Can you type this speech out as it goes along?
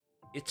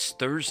It's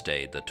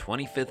Thursday, the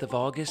 25th of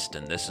August,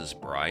 and this is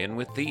Brian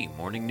with the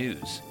Morning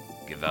News.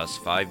 Give us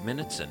 5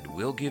 minutes and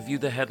we'll give you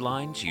the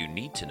headlines you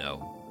need to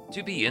know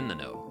to be in the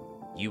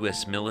know.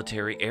 U.S.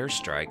 military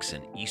airstrikes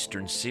in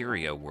eastern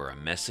Syria were a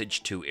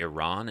message to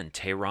Iran and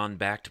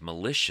Tehran-backed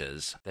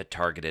militias that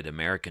targeted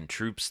American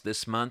troops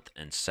this month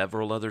and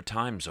several other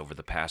times over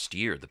the past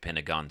year, the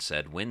Pentagon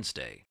said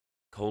Wednesday.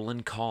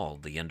 Colin Kahl,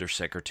 the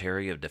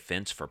Undersecretary of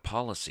Defense for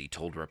Policy,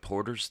 told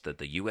reporters that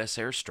the U.S.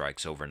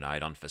 airstrikes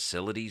overnight on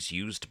facilities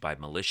used by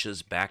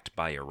militias backed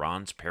by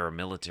Iran's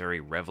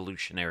paramilitary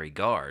Revolutionary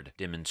Guard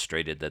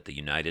demonstrated that the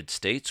United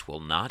States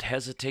will not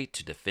hesitate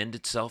to defend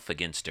itself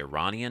against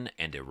Iranian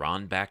and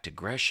Iran-backed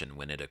aggression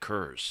when it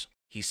occurs.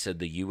 He said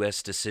the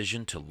U.S.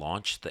 decision to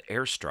launch the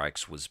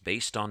airstrikes was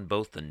based on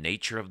both the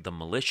nature of the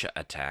militia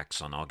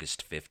attacks on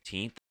August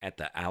 15th at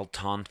the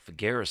Al-Tanf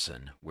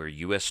garrison, where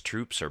U.S.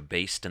 troops are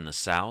based in the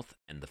south,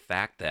 and the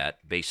fact that,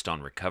 based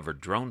on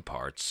recovered drone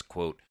parts,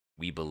 quote,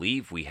 "we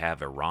believe we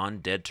have Iran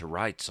dead to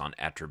rights on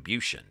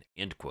attribution,"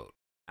 end quote.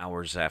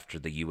 Hours after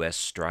the U.S.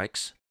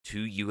 strikes,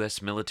 2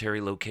 U.S.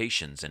 military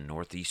locations in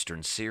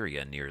northeastern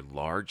Syria near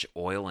large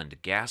oil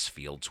and gas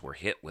fields were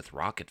hit with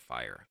rocket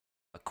fire.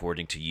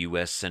 According to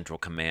U.S. Central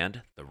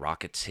Command, the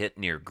rockets hit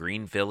near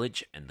Green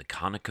Village and the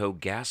Conoco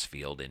gas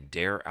field in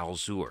Deir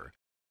al-Zur.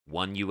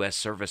 1 U.S.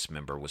 service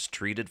member was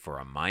treated for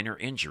a minor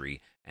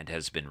injury and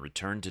has been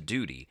returned to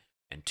duty,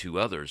 and 2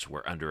 others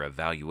were under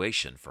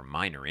evaluation for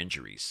minor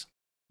injuries.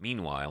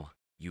 Meanwhile,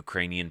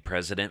 Ukrainian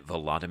President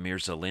Volodymyr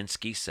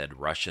Zelensky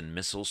said Russian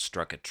missiles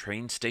struck a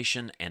train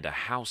station and a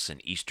house in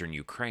eastern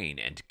Ukraine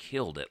and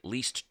killed at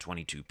least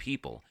 22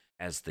 people,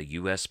 as the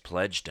U.S.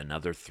 pledged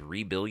another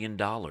 $3 billion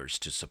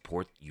to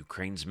support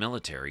Ukraine's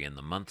military in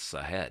the months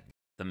ahead.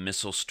 The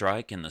missile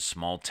strike in the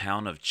small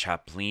town of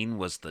Chaplin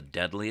was the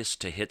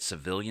deadliest to hit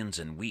civilians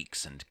in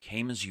weeks and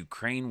came as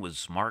Ukraine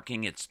was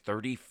marking its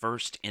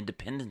 31st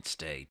Independence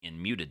Day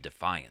in muted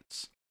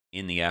defiance.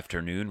 In the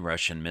afternoon,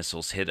 Russian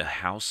missiles hit a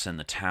house in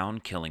the town,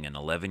 killing an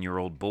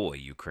 11-year-old boy,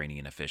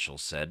 Ukrainian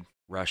officials said.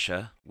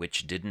 Russia,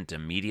 which didn't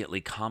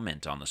immediately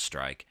comment on the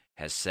strike,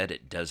 has said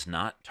it does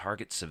not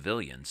target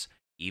civilians,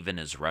 even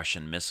as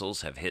Russian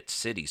missiles have hit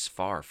cities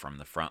far from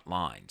the front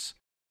lines.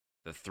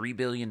 The $3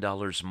 billion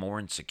more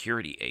in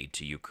security aid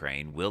to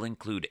Ukraine will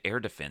include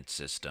air defense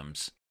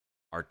systems,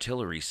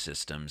 artillery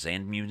systems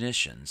and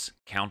munitions,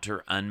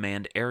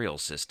 counter-unmanned aerial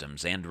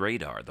systems, and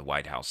radar, the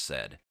White House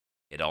said.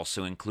 It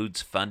also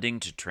includes funding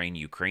to train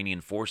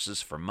Ukrainian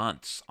forces for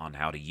months on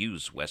how to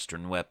use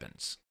Western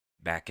weapons.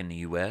 Back in the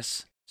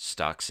U.S.,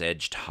 stocks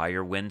edged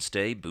higher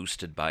Wednesday,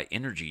 boosted by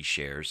energy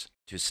shares,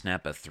 to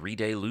snap a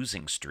 3-day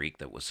losing streak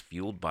that was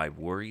fueled by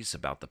worries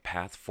about the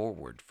path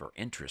forward for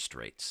interest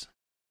rates.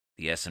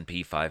 The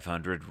S&P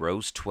 500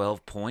 rose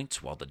 12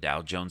 points, while the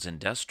Dow Jones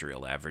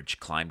Industrial Average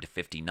climbed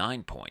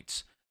 59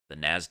 points. The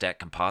Nasdaq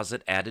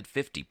Composite added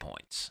 50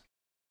 points.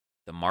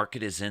 The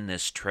market is in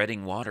this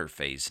treading water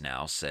phase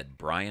now, said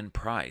Brian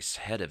Price,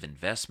 head of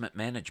investment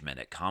management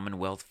at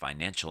Commonwealth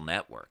Financial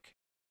Network.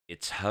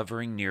 It's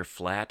hovering near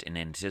flat in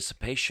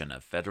anticipation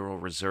of Federal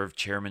Reserve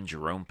Chairman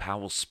Jerome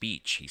Powell's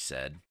speech, he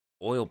said.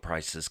 Oil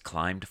prices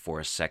climbed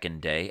for a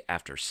second day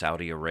after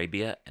Saudi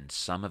Arabia and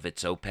some of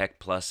its OPEC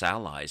Plus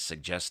allies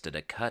suggested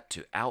a cut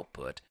to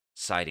output,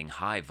 citing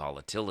high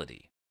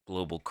volatility.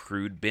 Global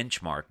crude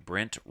benchmark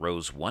Brent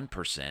rose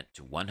 1%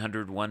 to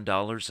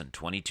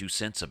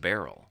 $101.22 a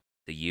barrel.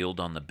 The yield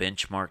on the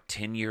benchmark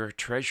 10-year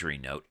Treasury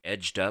note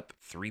edged up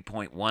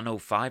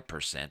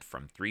 3.105%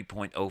 from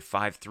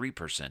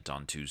 3.053%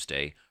 on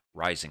Tuesday,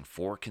 rising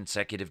 4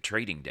 consecutive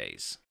trading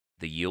days.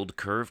 The yield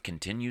curve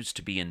continues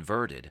to be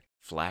inverted,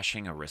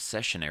 flashing a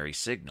recessionary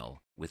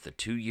signal, with the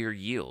 2-year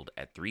yield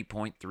at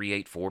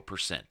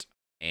 3.384%.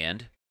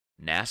 And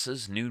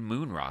NASA's new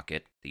moon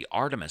rocket, the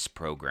Artemis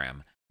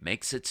program,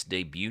 makes its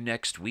debut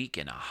next week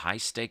in a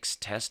high-stakes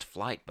test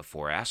flight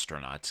before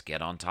astronauts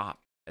get on top.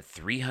 A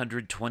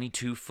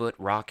 322-foot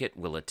rocket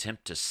will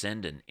attempt to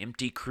send an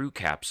empty crew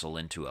capsule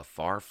into a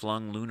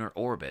far-flung lunar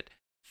orbit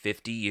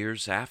 50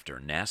 years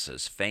after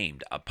NASA's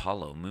famed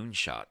Apollo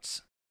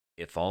moonshots.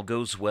 If all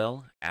goes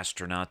well,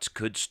 astronauts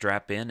could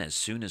strap in as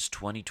soon as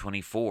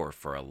 2024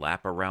 for a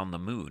lap around the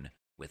moon,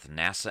 with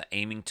NASA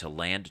aiming to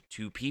land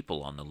 2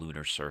 people on the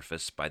lunar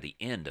surface by the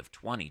end of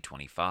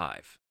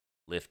 2025.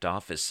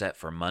 Liftoff is set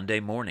for Monday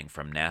morning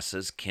from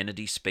NASA's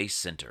Kennedy Space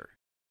Center.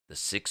 The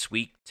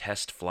 6-week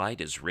test flight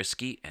is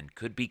risky and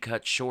could be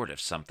cut short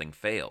if something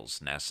fails,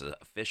 NASA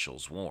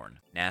officials warn.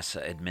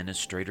 NASA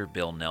Administrator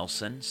Bill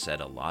Nelson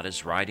said a lot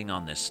is riding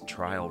on this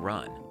trial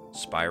run.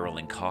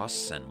 Spiraling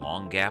costs and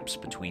long gaps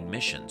between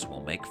missions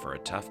will make for a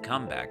tough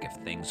comeback if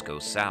things go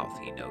south,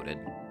 he noted.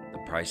 The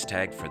price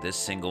tag for this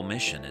single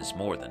mission is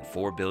more than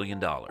 $4 billion.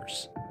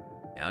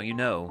 Now you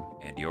know,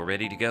 and you're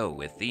ready to go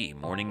with the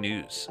morning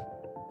news.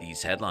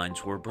 These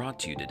headlines were brought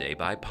to you today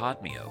by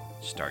Podmeo.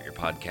 Start your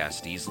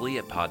podcast easily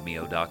at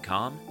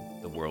podmeo.com,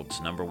 the world's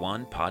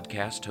 #1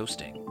 podcast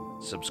hosting.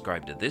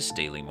 Subscribe to this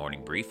daily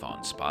morning brief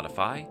on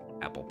Spotify,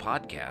 Apple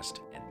Podcast,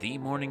 and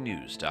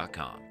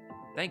themorningnews.com.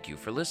 Thank you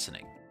for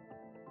listening.